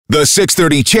The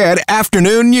 6:30 CHED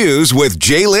Afternoon News with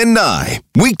Jaylen Nye.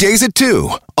 Weekdays at 2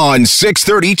 on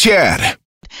 6:30 CHED.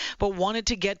 But wanted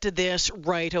to get to this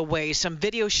right away. Some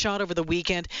video shot over the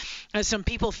weekend as some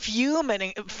people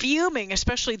fuming,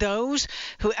 especially those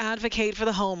who advocate for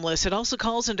the homeless. It also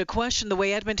calls into question the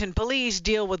way Edmonton police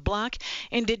deal with Black,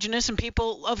 Indigenous, and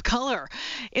people of color.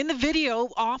 In the video,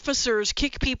 officers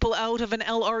kick people out of an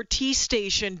LRT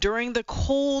station during the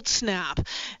cold snap.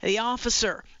 The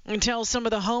officer tells some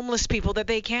of the homeless people that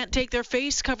they can't take their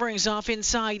face coverings off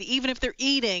inside, even if they're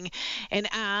eating, and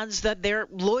adds that they're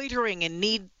loitering and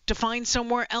need to find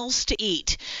somewhere else to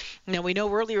eat. Now, we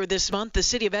know earlier this month the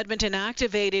City of Edmonton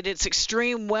activated its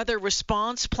extreme weather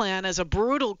response plan as a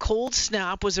brutal cold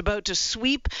snap was about to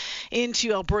sweep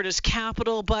into Alberta's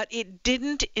capital, but it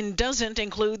didn't and doesn't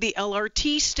include the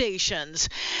LRT stations.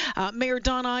 Mayor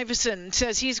Don Iveson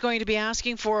says he's going to be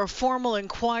asking for a formal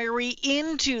inquiry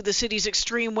into the city's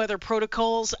extreme weather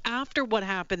protocols after what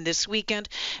happened this weekend.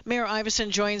 Mayor Iveson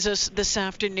joins us this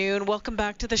afternoon. Welcome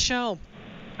back to the show.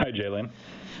 Hi, Jaylen.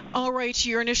 All right,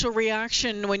 your initial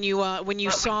reaction when you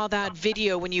saw that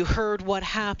video, when you heard what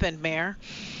happened, Mayor?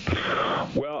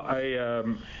 Well, I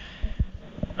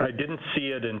didn't see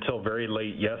it until very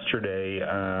late yesterday,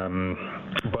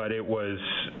 but it was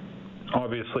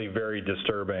obviously very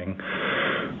disturbing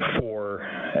for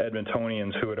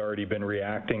Edmontonians who had already been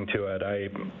reacting to it. I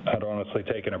had honestly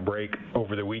taken a break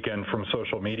over the weekend from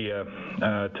social media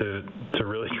to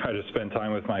really try to spend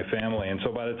time with my family, and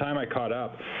so by the time I caught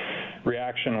up,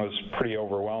 reaction was pretty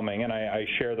overwhelming, and I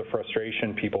share the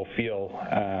frustration people feel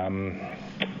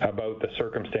about the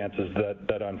circumstances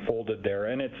that unfolded there,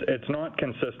 and it's not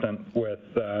consistent with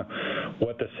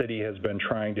what the city has been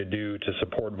trying to do to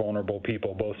support vulnerable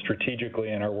people, both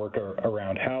strategically in our work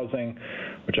around housing,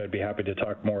 which I'd be happy to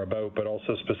talk more about, but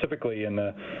also specifically in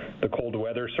the cold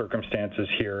weather circumstances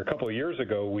here. A couple of years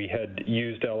ago, we had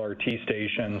used LRT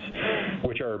stations,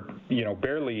 which are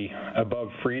barely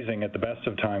above freezing at the best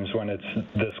of times when it's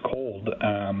this cold,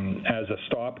 as a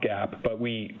stopgap, but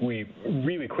we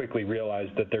really quickly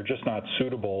realized that they're just not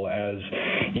suitable as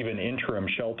even interim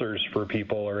shelters for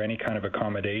people or any kind of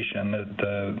accommodation.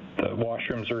 The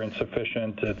washrooms are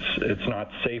insufficient. It's not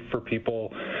safe for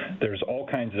people. There's all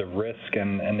kinds of risk,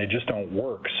 and they just don't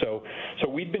work. So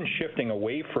we've been shifting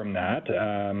away from that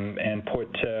and put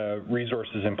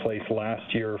resources in place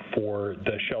last year for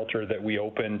the shelter that we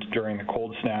opened during the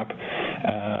cold snap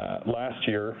last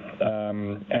year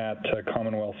at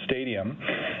Commonwealth Stadium.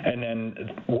 And then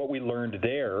what we learned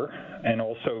there, and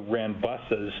also ran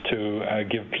buses to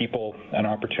give people an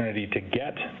opportunity to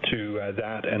get to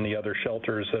that and the other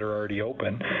shelters that are already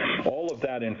open. All of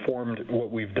that informed what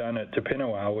we've done at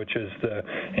Tupinawao, which is the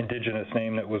Indigenous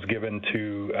name that was given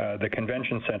to the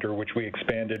convention center, which we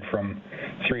expanded from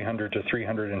 300 to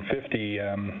 350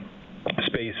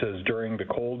 spaces during the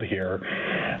cold here.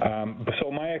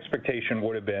 So my expectation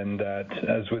would have been that,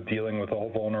 as with dealing with all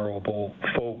vulnerable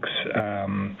folks,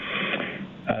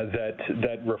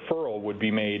 that referral would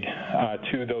be made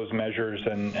to those measures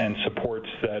and supports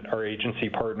that our agency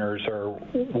partners are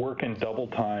working double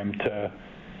time to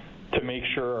make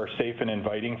sure are safe and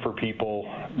inviting for people,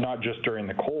 not just during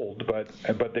the cold, but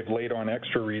they've laid on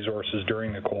extra resources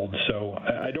during the cold. So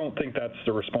I don't think that's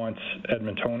the response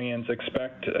Edmontonians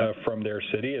expect from their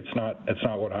city. It's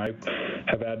not what I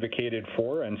have advocated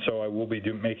for, and so I will be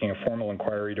making a formal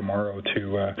inquiry tomorrow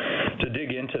to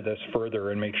dig into this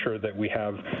further and make sure that we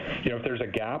have, if there's a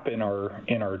gap in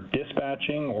our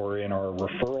dispatching or in our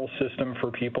referral system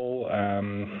for people.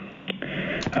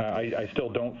 I still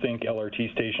don't think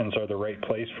LRT stations are the right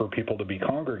place for people to be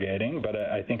congregating, but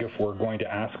I think if we're going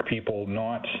to ask people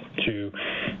not to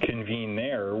convene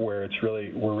there where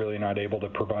we're really not able to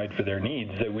provide for their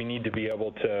needs, that we need to be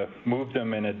able to move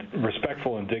them in a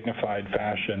respectful and dignified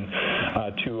fashion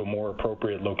to a more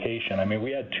appropriate location. I mean,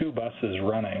 we had 2 buses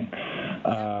running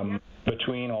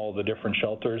between all the different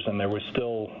shelters, and there was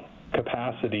still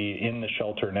capacity in the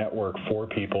shelter network for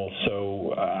people.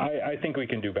 So I think we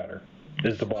can do better,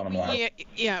 is the bottom line.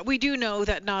 Yeah, we do know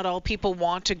that not all people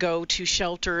want to go to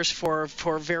shelters for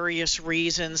various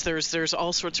reasons. There's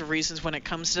all sorts of reasons when it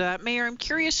comes to that. Mayor, I'm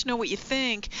curious to know what you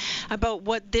think about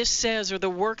what this says or the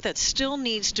work that still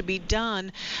needs to be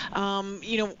done.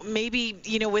 Maybe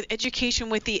with education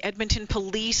with the Edmonton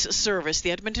Police Service.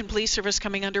 The Edmonton Police Service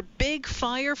coming under big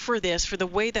fire for this, for the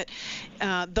way that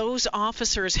those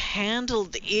officers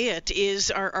handled it.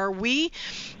 Are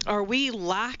we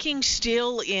lacking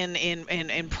still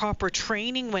in proper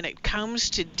training when it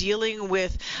comes to dealing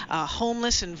with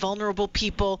homeless and vulnerable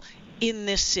people in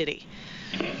this city?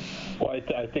 Well,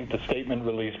 I think the statement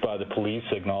released by the police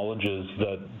acknowledges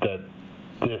that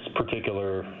this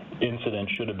particular incident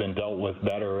should have been dealt with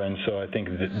better, and so I think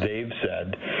that they've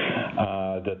said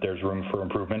that there's room for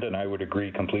improvement, and I would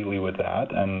agree completely with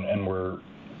that, and we're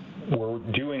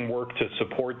doing work to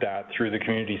support that through the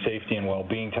Community Safety and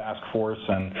Wellbeing Task Force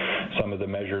and some of the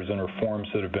measures and reforms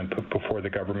that have been put before the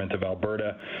Government of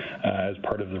Alberta as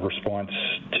part of the response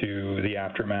to the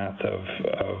aftermath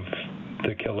of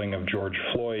the killing of George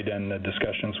Floyd and the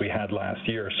discussions we had last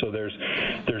year. So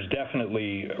there's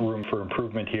definitely room for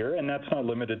improvement here, and that's not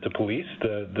limited to police.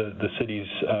 The city's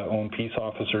own peace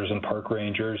officers and park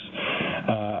rangers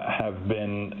have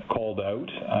been called out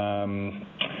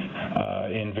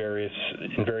in various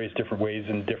different ways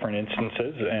in different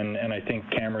instances, and I think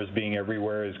cameras being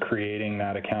everywhere is creating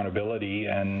that accountability,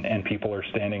 and people are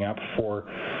standing up for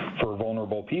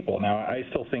vulnerable people. Now, I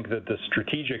still think that the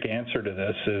strategic answer to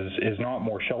this is not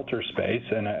more shelter space,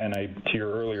 and I, to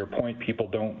your earlier point, people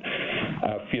don't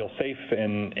feel safe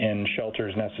in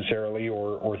shelters necessarily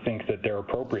or think that they're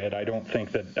appropriate. I don't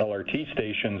think that LRT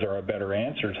stations are a better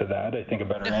answer to that. I think a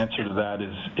better answer to that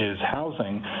is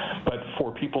housing, but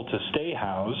for people to stay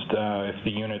housed, if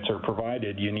the units are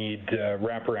provided, you need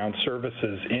wraparound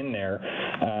services in there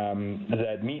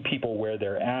that meet people where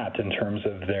they're at in terms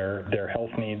of their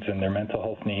health needs and their mental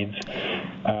health needs.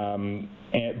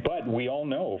 But we all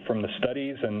know from the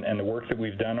studies and the work that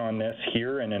we've done on this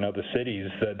here and in other cities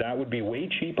that would be way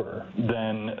cheaper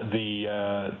than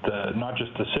the not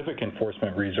just the civic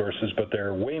enforcement resources, but there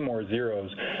are way more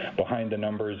zeros behind the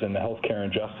numbers in the healthcare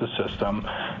and justice system,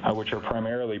 which are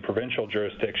primarily provincial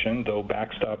jurisdiction, though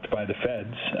backstopped by the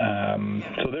feds.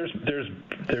 So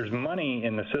there's money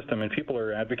in the system, and people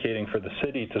are advocating for the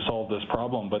city to solve this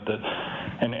problem. But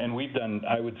and we've done,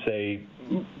 I would say,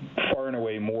 far and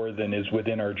away more than is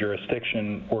within our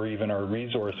jurisdiction or even our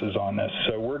resources on this.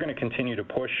 So we're going to continue to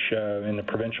push in the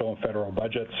provincial and federal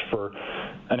budgets for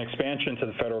an expansion to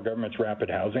the federal government's rapid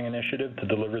housing initiative to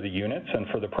deliver the units, and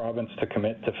for the province to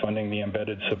commit to funding the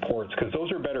embedded supports, because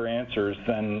those are better answers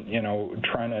than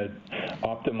trying to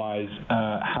optimize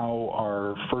how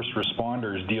our first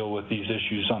responders deal with these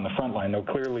issues on the front line. Though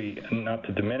clearly, not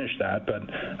to diminish that, but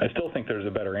I still think there's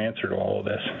a better answer to all of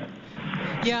this.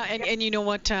 Yeah, and you know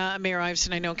what, Mayor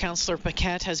Iveson, I know Councillor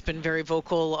Paquette has been very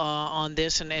vocal on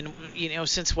this, and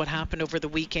since what happened over the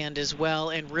weekend as well,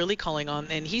 and really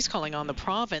he's calling on the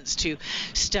province to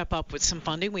step up with some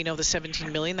funding. We know the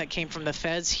 $17 million that came from the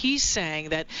feds. He's saying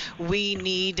that we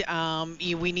need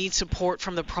support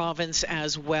from the province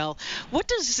as well. What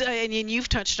does, and you've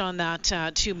touched on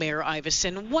that too, Mayor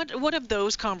Iveson, what have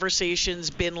those conversations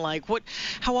been like?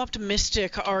 How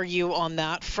optimistic are you on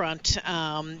that front,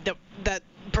 that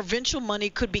provincial money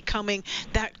could be coming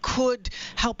that could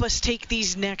help us take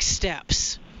these next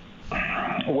steps?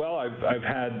 Well, I've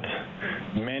had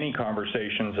many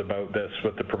conversations about this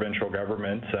with the provincial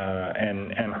government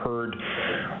and heard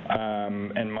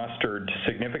and mustered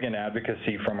significant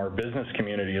advocacy from our business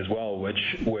community as well, which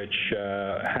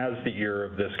has the ear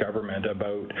of this government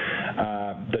about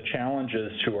the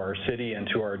challenges to our city and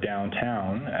to our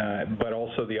downtown, but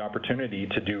also the opportunity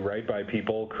to do right by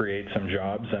people, create some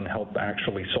jobs, and help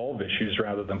actually solve issues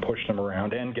rather than push them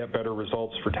around, and get better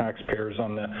results for taxpayers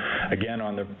on the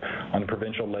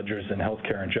provincial ledgers in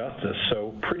healthcare and justice.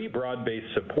 So pretty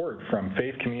broad-based support from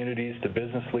faith communities to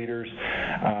business leaders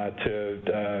to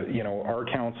our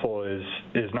council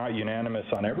is not unanimous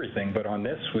on everything, but on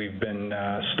this we've been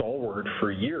stalwart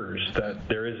for years that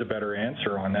there is a better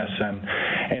answer on this,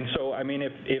 and so I mean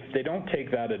if they don't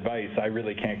take that advice, I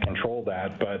really can't control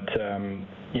that, but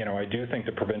I do think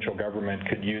the provincial government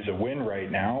could use a win right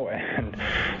now, and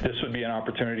this would be an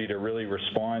opportunity to really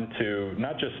respond to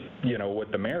not just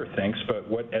what the mayor thinks, but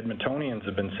what Edmontonians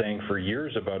have been saying for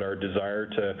years about our desire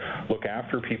to look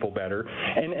after people better,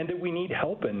 and that we need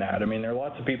help in that. I mean, there are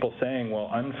lots of people saying, well,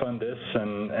 unfund this,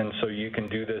 and so you can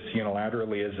do this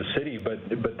unilaterally as a city, but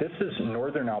this is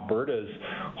Northern Alberta's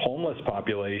homeless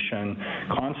population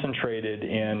concentrated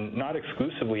in not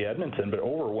exclusively Edmonton, but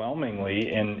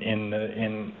overwhelmingly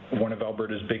in one of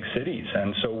Alberta's big cities,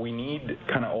 and so we need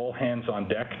kind of all hands on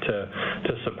deck to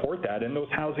support that, and those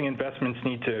housing investments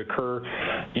need to occur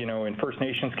in First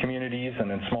Nations communities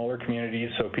and in smaller communities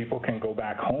so people can go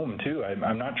back home too.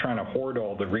 I'm not trying to hoard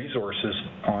all the resources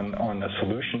on the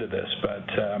solution to this, but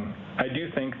I do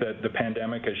think that the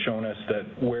pandemic has shown us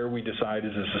that where we decide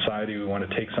as a society we want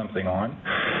to take something on,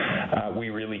 we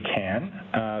really can.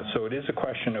 So it is a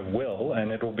question of will,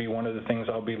 and it will be one of the things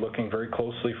I'll be looking very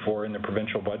closely for in the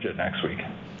provincial budget next week.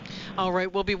 All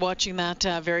right, we'll be watching that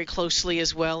very closely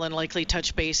as well, and likely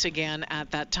touch base again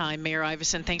at that time. Mayor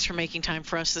Iveson, thanks for making time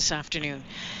for us this afternoon.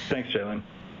 Thanks, Jalen.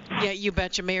 Yeah, you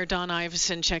betcha. Mayor Don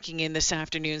Iveson checking in this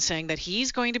afternoon saying that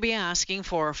he's going to be asking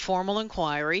for a formal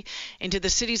inquiry into the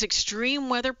city's extreme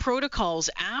weather protocols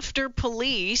after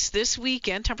police this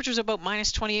weekend, temperatures about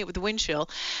minus 28 with the wind chill,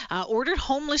 ordered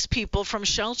homeless people from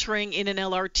sheltering in an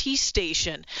LRT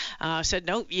station. Said,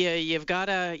 no, you've got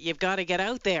to get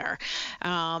out there.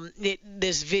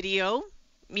 This video,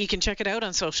 you can check it out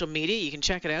on social media. You can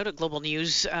check it out at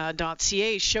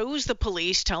globalnews.ca. Shows the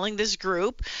police telling this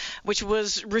group, which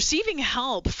was receiving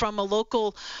help from a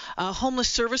local homeless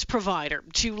service provider,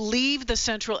 to leave the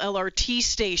central LRT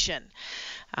station.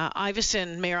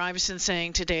 Mayor Iveson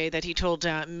saying today that he told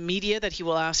media that he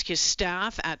will ask his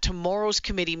staff at tomorrow's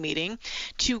committee meeting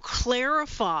to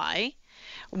clarify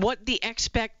what the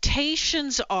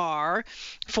expectations are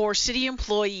for city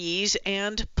employees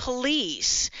and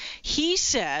police. He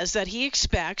says that he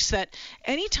expects that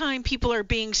anytime people are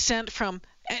being sent from,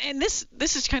 and this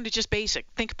is kind of just basic,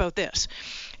 think about this,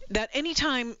 that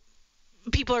anytime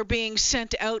people are being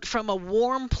sent out from a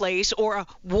warm place or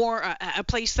a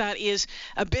place that is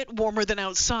a bit warmer than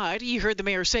outside. You heard the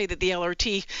mayor say that the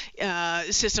LRT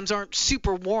systems aren't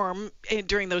super warm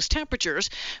during those temperatures,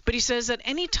 but he says that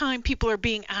anytime people are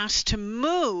being asked to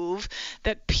move,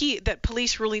 that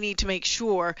police really need to make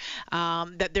sure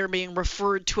that they're being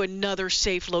referred to another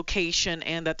safe location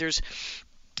and that there's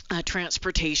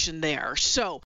transportation there. So